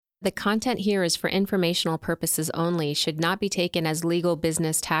The content here is for informational purposes only, should not be taken as legal,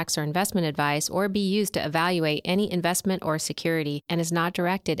 business, tax, or investment advice, or be used to evaluate any investment or security, and is not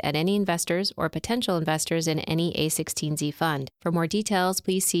directed at any investors or potential investors in any A16Z fund. For more details,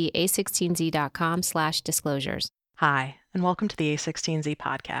 please see a16z.com/disclosures. Hi, and welcome to the A16Z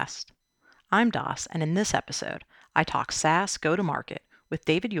podcast. I'm Doss, and in this episode, I talk SaaS Go-to-Market with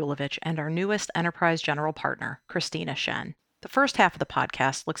David Ulevitch and our newest enterprise general partner, Kristina Shen. The first half of the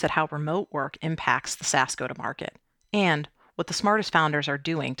podcast looks at how remote work impacts the SaaS go-to-market and what the smartest founders are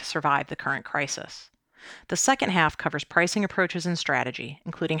doing to survive the current crisis. The second half covers pricing approaches and strategy,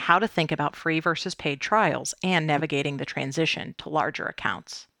 including how to think about free versus paid trials and navigating the transition to larger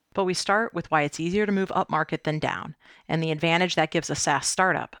accounts. But we start with why it's easier to move upmarket than down, and the advantage that gives a SaaS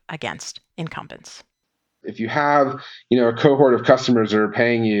startup against incumbents. If you have, a cohort of customers that are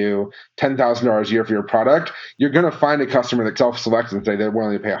paying you $10,000 a year for your product, you're going to find a customer that self-selects and say they're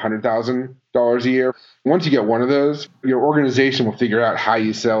willing to pay $100,000 a year. Once you get one of those, your organization will figure out how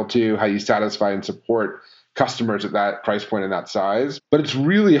you sell to, how you satisfy and support customers at that price point and that size. But it's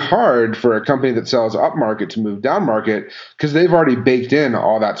really hard for a company that sells upmarket to move down market because they've already baked in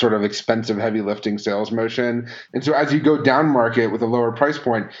all that sort of expensive, heavy lifting sales motion. And so as you go down market with a lower price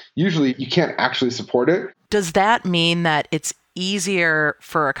point, usually you can't actually support it. Does that mean that it's easier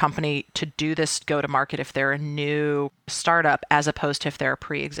for a company to do this go-to-market if they're a new startup as opposed to if they're a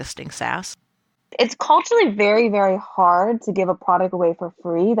pre-existing SaaS? It's culturally very, very hard to give a product away for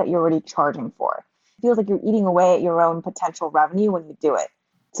free that you're already charging for. It feels like you're eating away at your own potential revenue when you do it.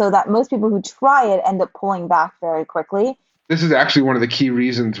 So that most people who try it end up pulling back very quickly. This is actually one of the key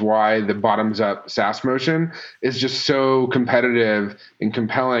reasons why the bottoms-up SaaS motion is just so competitive and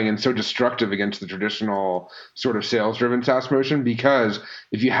compelling and so destructive against the traditional sort of sales-driven SaaS motion, because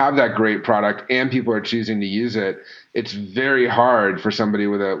if you have that great product and people are choosing to use it, it's very hard for somebody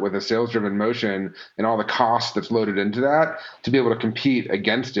with a sales-driven motion and all the cost that's loaded into that to be able to compete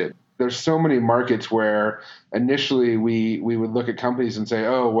against it. There's so many markets where initially we would look at companies and say,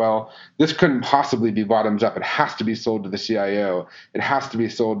 oh, well, this couldn't possibly be bottoms up. It has to be sold to the CIO. It has to be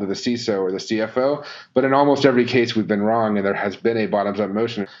sold to the CISO or the CFO. But in almost every case, we've been wrong, and there has been a bottoms up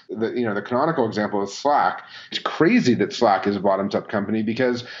motion. The canonical example is Slack. It's crazy that Slack is a bottoms up company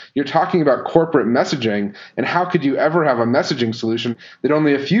because you're talking about corporate messaging, and how could you ever have a messaging solution that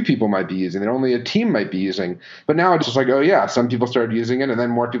only a few people might be using, that only a team might be using? But now it's just like, oh yeah, some people started using it, and then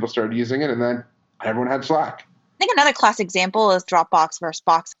more people started using it, and then everyone had Slack. I think another classic example is Dropbox versus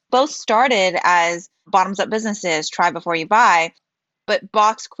Box. Both started as bottoms-up businesses, try before you buy, but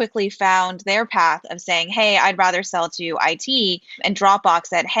Box quickly found their path of saying, hey, I'd rather sell to IT, and Dropbox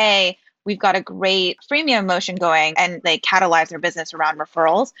said, hey, we've got a great freemium motion going, and they catalyzed their business around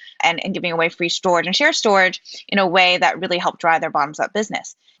referrals and giving away free storage and share storage in a way that really helped drive their bottoms-up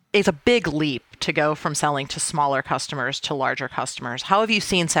business. It's a big leap to go from selling to smaller customers to larger customers. How have you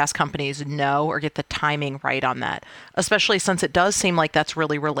seen SaaS companies know or get the timing right on that, especially since it does seem like that's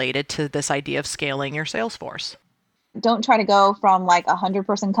really related to this idea of scaling your sales force? Don't try to go from like a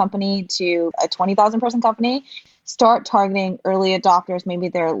 100-person company to a 20,000-person company. Start targeting early adopters. Maybe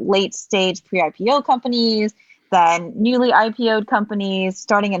they're late stage pre-IPO companies, then newly IPO'd companies.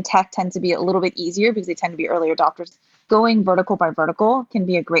 Starting in tech tends to be a little bit easier because they tend to be early adopters. Going vertical by vertical can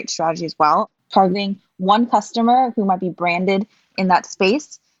be a great strategy as well. Targeting one customer who might be branded in that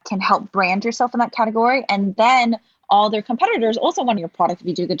space can help brand yourself in that category. And then all their competitors also want your product if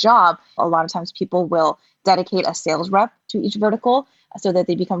you do a good job. A lot of times people will dedicate a sales rep to each vertical so that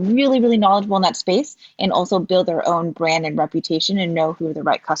they become really, really knowledgeable in that space and also build their own brand and reputation and know who are the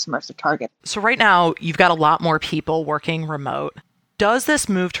right customers to target. So right now, you've got a lot more people working remote. Does this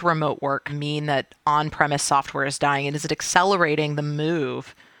move to remote work mean that on-premise software is dying, and is it accelerating the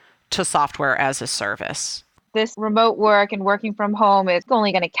move to software as a service? This remote work and working from home is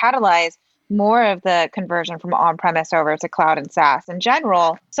only going to catalyze more of the conversion from on-premise over to cloud and SaaS. In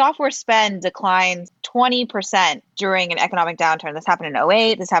general, software spend declined 20% during an economic downturn. This happened in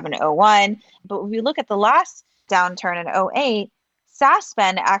 2008, this happened in 2001. But if we look at the last downturn in 2008, SaaS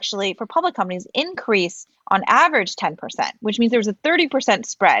spend actually for public companies increased on average 10%, which means there was a 30%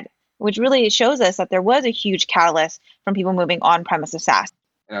 spread, which really shows us that there was a huge catalyst from people moving on-premise to SaaS.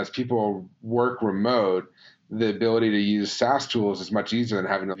 And as people work remote, the ability to use SaaS tools is much easier than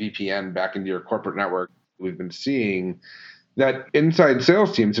having a VPN back into your corporate network. We've been seeing that inside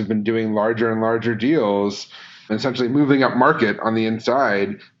sales teams have been doing larger and larger deals, and essentially moving up market on the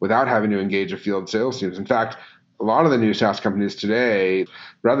inside without having to engage a field sales teams. In fact, a lot of the new SaaS companies today,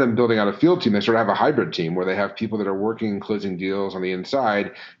 rather than building out a field team, they sort of have a hybrid team where they have people that are working and closing deals on the inside.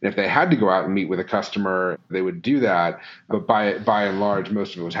 And if they had to go out and meet with a customer, they would do that. But by and large,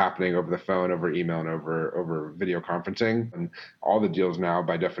 most of it was happening over the phone, over email, and over video conferencing. And all the deals now,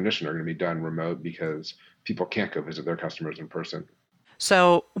 by definition, are going to be done remote because people can't go visit their customers in person.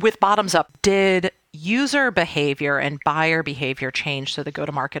 So with bottoms up, did user behavior and buyer behavior change so the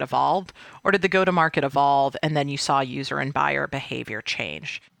go-to-market evolved? Or did the go-to-market evolve and then you saw user and buyer behavior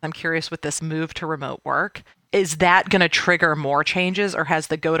change? I'm curious with this move to remote work, is that going to trigger more changes, or has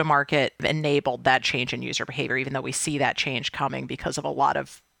the go-to-market enabled that change in user behavior, even though we see that change coming because of a lot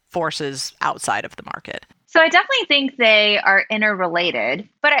of forces outside of the market? So I definitely think they are interrelated,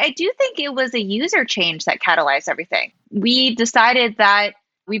 but I do think it was a user change that catalyzed everything. We decided that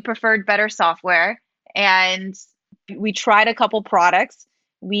we preferred better software, and we tried a couple products.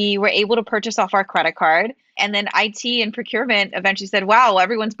 We were able to purchase off our credit card, and then IT and procurement eventually said, wow,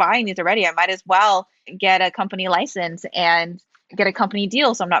 everyone's buying these already. I might as well get a company license and get a company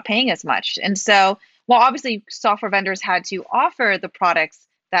deal so I'm not paying as much. And so while obviously software vendors had to offer the products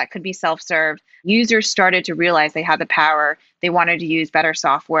that could be self-served, users started to realize they had the power. They wanted to use better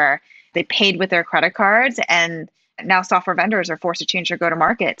software. They paid with their credit cards, and now software vendors are forced to change their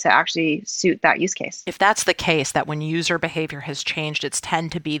go-to-market to actually suit that use case. If that's the case, that when user behavior has changed, it's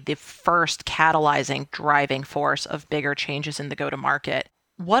tend to be the first catalyzing driving force of bigger changes in the go-to-market.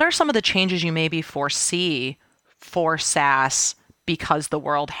 What are some of the changes you maybe foresee for SaaS because the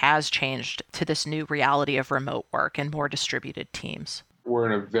world has changed to this new reality of remote work and more distributed teams? We're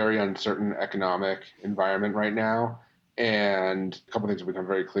in a very uncertain economic environment right now. And a couple of things will become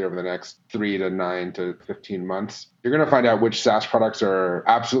very clear over the next 3 to 9 to 15 months. You're going to find out which SaaS products are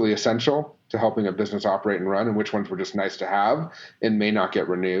absolutely essential to helping a business operate and run, and which ones were just nice to have and may not get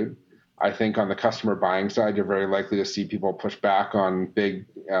renewed. I think on the customer buying side, you're very likely to see people push back on big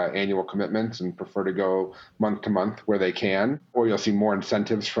annual commitments and prefer to go month to month where they can. Or you'll see more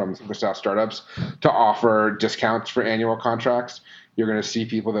incentives from the SaaS startups to offer discounts for annual contracts. You're going to see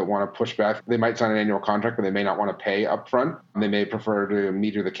people that want to push back. They might sign an annual contract, but they may not want to pay upfront. They may prefer to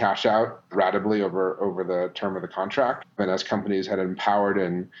meter the cash out ratably over the term of the contract. And as companies had empowered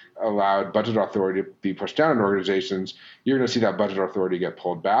and allowed budget authority to be pushed down in organizations, you're going to see that budget authority get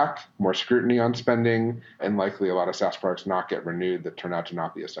pulled back, more scrutiny on spending, and likely a lot of SaaS products not get renewed that turn out to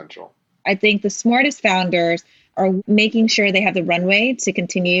not be essential. I think the smartest founders are making sure they have the runway to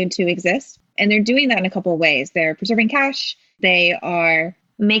continue to exist. And they're doing that in a couple of ways. They're preserving cash. They are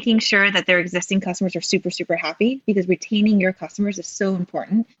making sure that their existing customers are super, super happy, because retaining your customers is so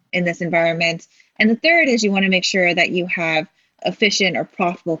important in this environment. And the third is you want to make sure that you have efficient or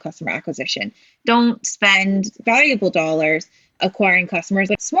profitable customer acquisition. Don't spend valuable dollars acquiring customers,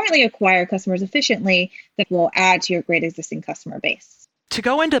 but smartly acquire customers efficiently that will add to your great existing customer base. To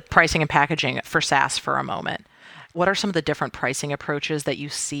go into pricing and packaging for SaaS for a moment, what are some of the different pricing approaches that you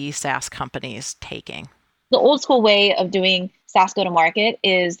see SaaS companies taking? The old school way of doing SaaS go-to-market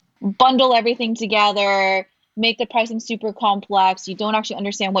is bundle everything together, make the pricing super complex. You don't actually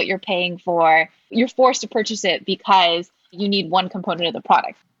understand what you're paying for. You're forced to purchase it because you need one component of the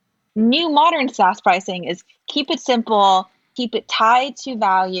product. New modern SaaS pricing is keep it simple, keep it tied to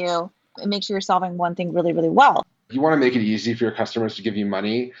value, and make sure you're solving one thing really, really well. You want to make it easy for your customers to give you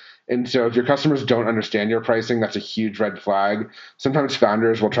money. And so if your customers don't understand your pricing, that's a huge red flag. Sometimes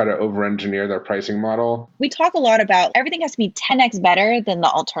founders will try to over-engineer their pricing model. We talk a lot about everything has to be 10x better than the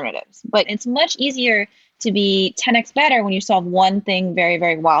alternatives, but it's much easier to be 10x better when you solve one thing very,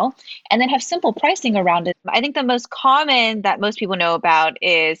 very well and then have simple pricing around it. I think the most common that most people know about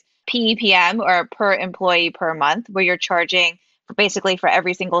is PEPM, or per employee per month, where you're charging basically for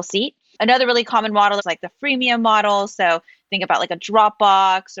every single seat. Another really common model is like the freemium model. So think about like a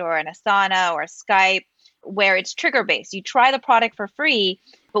Dropbox or an Asana or a Skype, where it's trigger based. You try the product for free,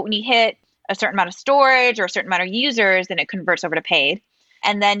 but when you hit a certain amount of storage or a certain amount of users, then it converts over to paid.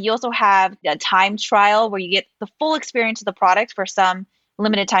 And then you also have a time trial where you get the full experience of the product for some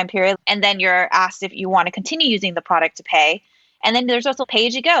limited time period. And then you're asked if you want to continue using the product to pay. And then there's also pay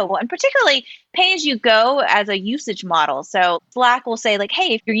as you go. And particularly pay as you go as a usage model. So Slack will say like,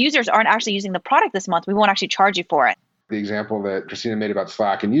 hey, if your users aren't actually using the product this month, we won't actually charge you for it. The example that Kristina made about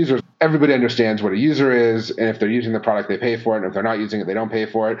Slack and users, everybody understands what a user is. And if they're using the product, they pay for it. And if they're not using it, they don't pay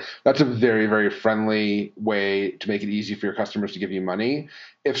for it. That's a very, very friendly way to make it easy for your customers to give you money.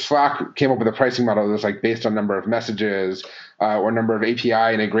 If Slack came up with a pricing model that was like based on number of messages or number of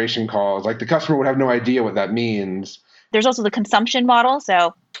API integration calls, like the customer would have no idea what that means. There's also the consumption model.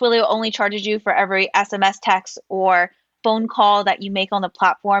 So Twilio only charges you for every SMS text or phone call that you make on the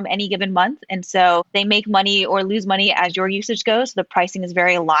platform any given month. And so they make money or lose money as your usage goes. So the pricing is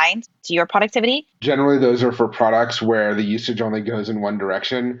very aligned to your productivity. Generally, those are for products where the usage only goes in one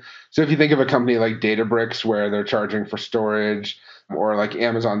direction. So if you think of a company like Databricks, where they're charging for storage, or like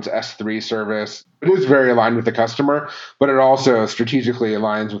Amazon's S3 service, it is very aligned with the customer, but it also strategically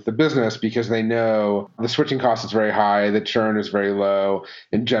aligns with the business because they know the switching cost is very high, the churn is very low,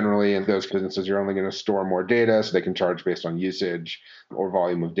 and generally in those businesses, you're only going to store more data so they can charge based on usage or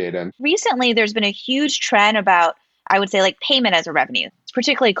volume of data. Recently, there's been a huge trend about, I would say, like payment as a revenue. It's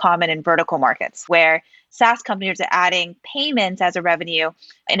particularly common in vertical markets where SaaS companies are adding payments as a revenue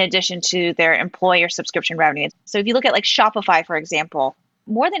in addition to their employer subscription revenue. So if you look at like Shopify, for example,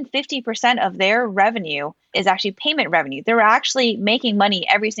 more than 50% of their revenue is actually payment revenue. They're actually making money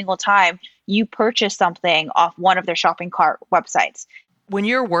every single time you purchase something off one of their shopping cart websites. When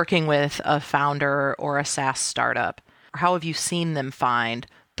you're working with a founder or a SaaS startup, how have you seen them find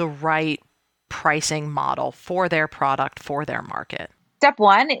the right pricing model for their product, for their market? Step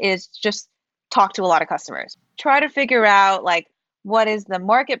one is just talk to a lot of customers. Try to figure out like what is the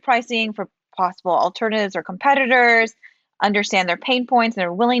market pricing for possible alternatives or competitors, understand their pain points and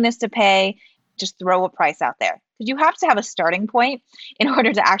their willingness to pay, just throw a price out there. Because you have to have a starting point in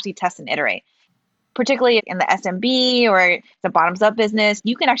order to actually test and iterate. Particularly in the SMB or the bottoms up business,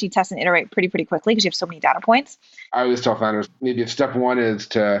 you can actually test and iterate pretty quickly because you have so many data points. I always tell founders, maybe if step one is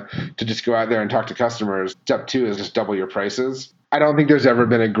to just go out there and talk to customers, step two is just double your prices. I don't think there's ever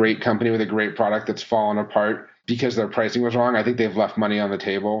been a great company with a great product that's fallen apart because their pricing was wrong. I think they've left money on the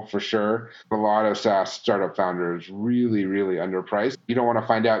table for sure. A lot of SaaS startup founders really underpriced. You don't want to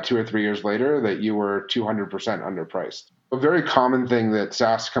find out 2 or 3 years later that you were 200% underpriced. A very common thing that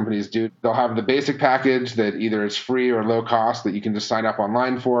SaaS companies do, they'll have the basic package that either is free or low cost that you can just sign up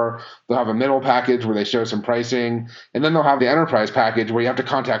online for. They'll have a middle package where they show some pricing. And then they'll have the enterprise package where you have to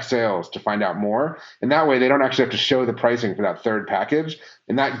contact sales to find out more. And that way they don't actually have to show the pricing for that third package.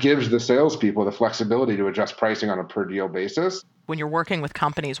 And that gives the salespeople the flexibility to adjust pricing on a per deal basis. When you're working with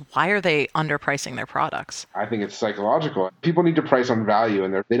companies, why are they underpricing their products? I think it's psychological. People need to price on value,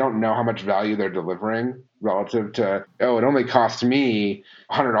 and they don't know how much value they're delivering relative to, oh, it only costs me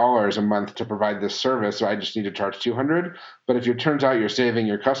 $100 a month to provide this service, so I just need to charge $200. But if it turns out you're saving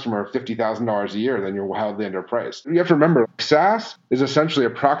your customer $50,000 a year, then you're wildly underpriced. You have to remember, SaaS is essentially a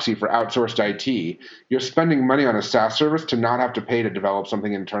proxy for outsourced IT. You're spending money on a SaaS service to not have to pay to develop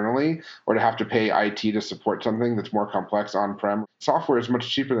something internally or to have to pay IT to support something that's more complex on-prem. Software is much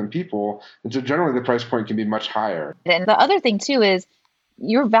cheaper than people, and so generally the price point can be much higher. And the other thing too is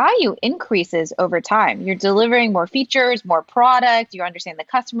your value increases over time. You're delivering more features, more product, you understand the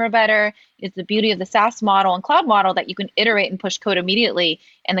customer better. It's the beauty of the SaaS model and cloud model that you can iterate and push code immediately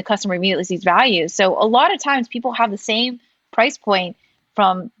and the customer immediately sees value. So a lot of times people have the same price point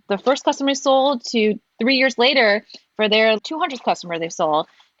from the first customer sold to 3 years later for their 200th customer they've sold.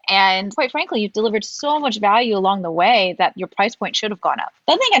 And quite frankly, you've delivered so much value along the way that your price point should have gone up.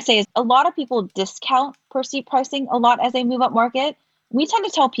 The other thing I say is a lot of people discount per seat pricing a lot as they move up market. We tend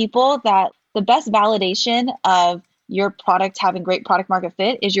to tell people that the best validation of your product having great product market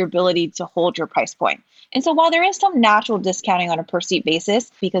fit is your ability to hold your price point. And so while there is some natural discounting on a per seat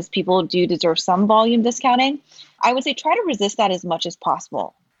basis, because people do deserve some volume discounting, I would say try to resist that as much as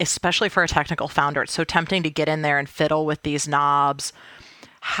possible. Especially for a technical founder, it's so tempting to get in there and fiddle with these knobs.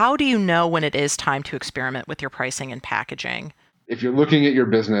 How do you know when it is time to experiment with your pricing and packaging? If you're looking at your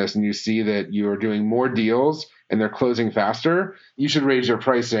business and you see that you are doing more deals and they're closing faster, you should raise your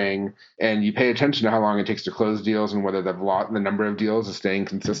pricing and you pay attention to how long it takes to close deals and whether the number of deals is staying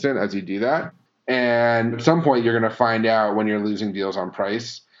consistent as you do that. And at some point, you're going to find out when you're losing deals on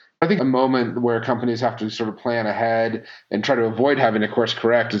price. I think a moment where companies have to sort of plan ahead and try to avoid having to course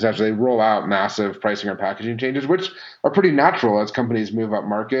correct is as they roll out massive pricing or packaging changes, which are pretty natural as companies move up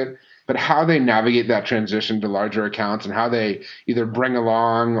market. But how they navigate that transition to larger accounts and how they either bring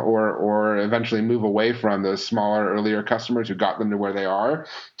along or eventually move away from those smaller, earlier customers who got them to where they are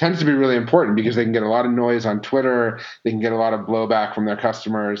tends to be really important because they can get a lot of noise on Twitter. They can get a lot of blowback from their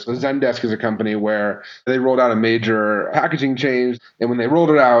customers. Zendesk is a company where they rolled out a major packaging change. And when they rolled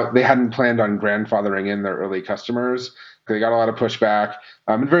it out, they hadn't planned on grandfathering in their early customers. They got a lot of pushback.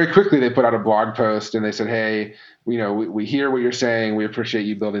 And very quickly, they put out a blog post and they said, hey, we hear what you're saying. We appreciate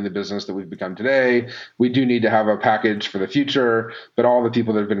you building the business that we've become today. We do need to have a package for the future, but all the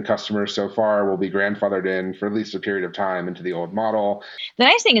people that have been customers so far will be grandfathered in for at least a period of time into the old model. The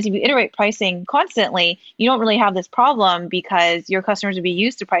nice thing is if you iterate pricing constantly, you don't really have this problem because your customers would be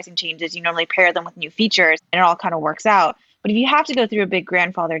used to pricing changes. You normally pair them with new features and it all kind of works out. But if you have to go through a big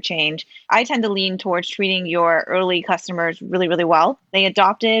grandfather change, I tend to lean towards treating your early customers really, really well. They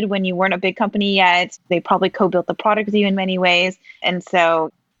adopted when you weren't a big company yet. They probably co-built the product with you in many ways. And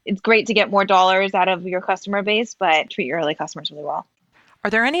so it's great to get more dollars out of your customer base, but treat your early customers really well.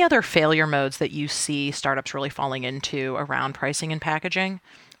 Are there any other failure modes that you see startups really falling into around pricing and packaging,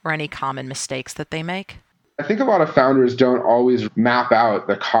 or any common mistakes that they make? I think a lot of founders don't always map out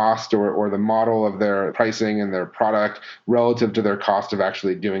the cost or the model of their pricing and their product relative to their cost of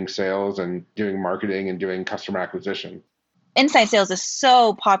actually doing sales and doing marketing and doing customer acquisition. Inside sales is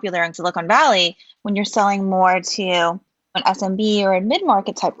so popular in Silicon Valley when you're selling more to an SMB or a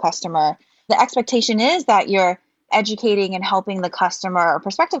mid-market type customer. The expectation is that you're educating and helping the customer or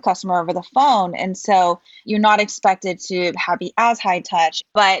prospective customer over the phone. And so you're not expected to be as high touch.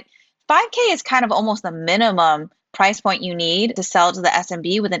 But 5K is kind of almost the minimum price point you need to sell to the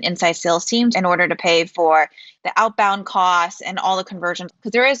SMB with an inside sales team in order to pay for the outbound costs and all the conversions,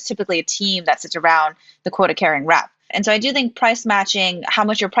 because there is typically a team that sits around the quota carrying rep. And so I do think price matching, how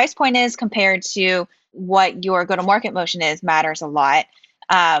much your price point is compared to what your go-to-market motion is, matters a lot.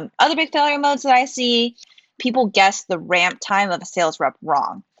 Other big failure modes that I see, people guess the ramp time of a sales rep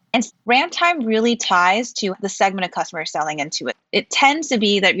wrong. And ramp time really ties to the segment of customer selling into it. It tends to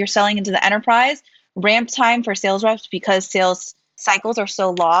be that you're selling into the enterprise. Ramp time for sales reps, because sales cycles are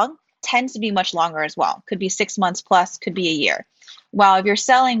so long, tends to be much longer as well. Could be 6 months plus, could be a year. While if you're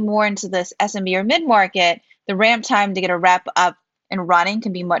selling more into this SMB or mid-market, the ramp time to get a rep up and running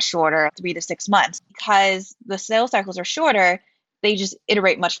can be much shorter, 3 to 6 months. Because the sales cycles are shorter, they just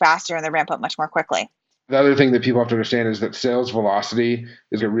iterate much faster and they ramp up much more quickly. The other thing that people have to understand is that sales velocity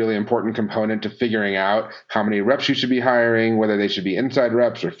is a really important component to figuring out how many reps you should be hiring, whether they should be inside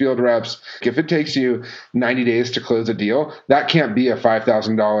reps or field reps. If it takes you 90 days to close a deal, that can't be a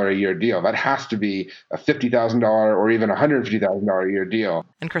 $5,000 a year deal. That has to be a $50,000 or even $150,000 a year deal.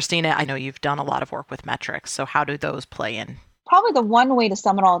 And Kristina, I know you've done a lot of work with metrics. So how do those play in? Probably the one way to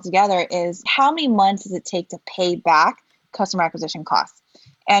sum it all together is how many months does it take to pay back customer acquisition costs?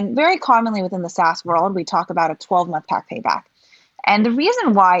 And very commonly within the SaaS world, we talk about a 12-month CAC payback. And the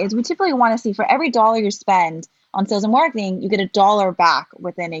reason why is we typically want to see for every dollar you spend on sales and marketing, you get $1 back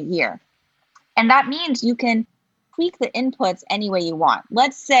within a year. And that means you can tweak the inputs any way you want.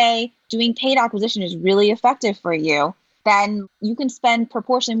 Let's say doing paid acquisition is really effective for you, then you can spend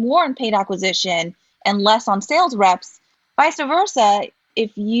proportionally more on paid acquisition and less on sales reps. Vice versa,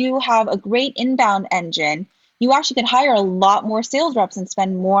 if you have a great inbound engine, you actually can hire a lot more sales reps and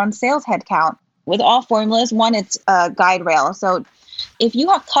spend more on sales headcount. With all formulas, one, it's a guide rail. So if you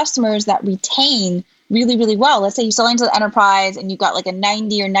have customers that retain really, really well, let's say you're selling to the enterprise and you got like a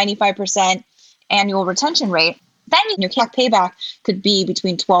 90 or 95% annual retention rate, then your CAC payback could be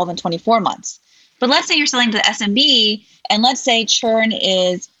between 12 and 24 months. But let's say you're selling to the SMB and let's say churn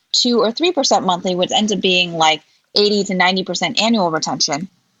is 2 or 3% monthly, which ends up being like 80 to 90% annual retention.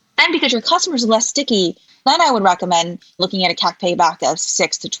 Then because your customers are less sticky, then I would recommend looking at a CAC payback of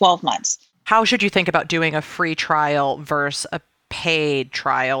 6 to 12 months. How should you think about doing a free trial versus a paid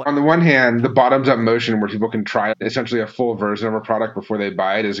trial? On the one hand, the bottoms-up motion where people can try essentially a full version of a product before they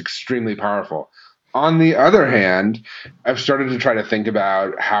buy it is extremely powerful. On the other hand, I've started to try to think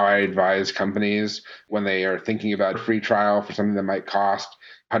about how I advise companies when they are thinking about a free trial for something that might cost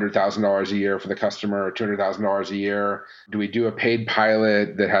 $100,000 a year for the customer or $200,000 a year. Do we do a paid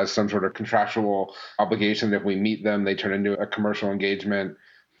pilot that has some sort of contractual obligation that if we meet them, they turn into a commercial engagement?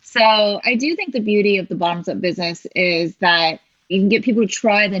 So I do think the beauty of the bottoms-up business is that you can get people to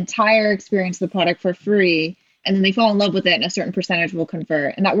try the entire experience of the product for free, and then they fall in love with it and a certain percentage will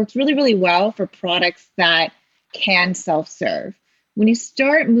convert. And that works really, really well for products that can self-serve. When you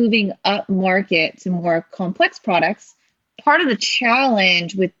start moving up market to more complex products, part of the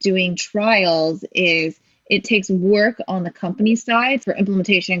challenge with doing trials is it takes work on the company side for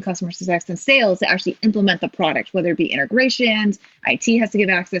implementation, customer success, and sales to actually implement the product, whether it be integrations, IT has to give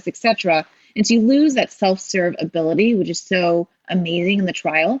access, etc. And so you lose that self-serve ability, which is so amazing in the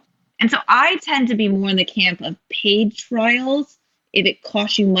trial. And so I tend to be more in the camp of paid trials if it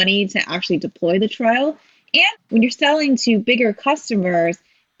costs you money to actually deploy the trial. And when you're selling to bigger customers,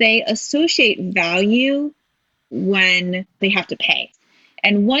 they associate value when they have to pay.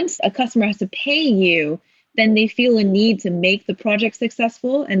 And once a customer has to pay you, then they feel a need to make the project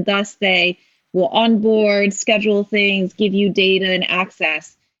successful, and thus they will onboard, schedule things, give you data and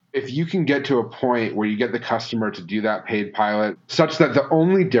access. If you can get to a point where you get the customer to do that paid pilot such that the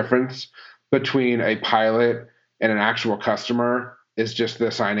only difference between a pilot and an actual customer is just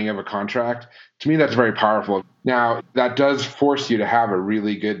the signing of a contract. To me, that's very powerful. Now, that does force you to have a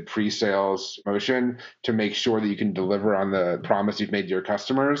really good pre-sales motion to make sure that you can deliver on the promise you've made to your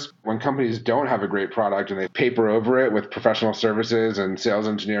customers. When companies don't have a great product and they paper over it with professional services and sales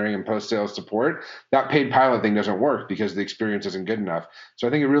engineering and post-sales support, that paid pilot thing doesn't work because the experience isn't good enough. So I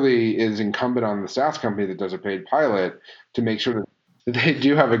think it really is incumbent on the SaaS company that does a paid pilot to make sure that they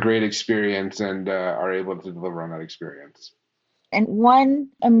do have a great experience and are able to deliver on that experience. And one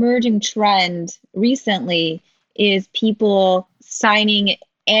emerging trend recently is people signing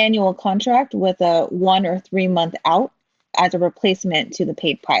annual contract with a 1 or 3 month out as a replacement to the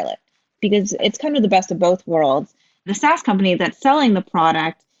paid pilot, because it's kind of the best of both worlds. The SaaS company that's selling the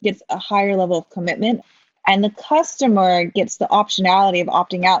product gets a higher level of commitment, and the customer gets the optionality of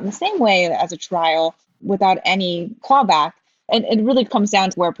opting out in the same way as a trial without any clawback. And it really comes down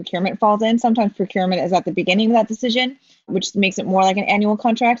to where procurement falls in. Sometimes procurement is at the beginning of that decision, which makes it more like an annual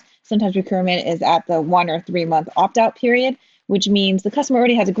contract. Sometimes procurement is at the 1 or 3 month opt-out period, which means the customer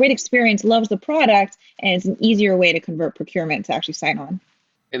already has a great experience, loves the product, and it's an easier way to convert procurement to actually sign on.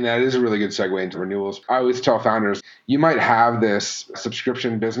 And that is a really good segue into renewals. I always tell founders, you might have this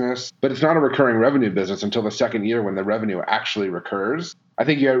subscription business, but it's not a recurring revenue business until the second year when the revenue actually recurs. I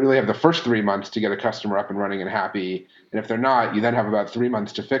think you really have the first 3 months to get a customer up and running and happy. And if they're not, you then have about 3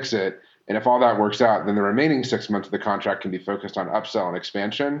 months to fix it. And if all that works out, then the remaining 6 months of the contract can be focused on upsell and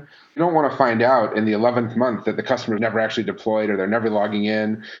expansion. You don't want to find out in the 11th month that the customer never actually deployed or they're never logging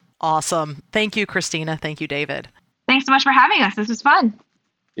in. Awesome. Thank you, Kristina. Thank you, David. Thanks so much for having us. This was fun.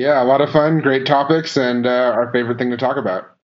 Yeah, a lot of fun, great topics, and our favorite thing to talk about.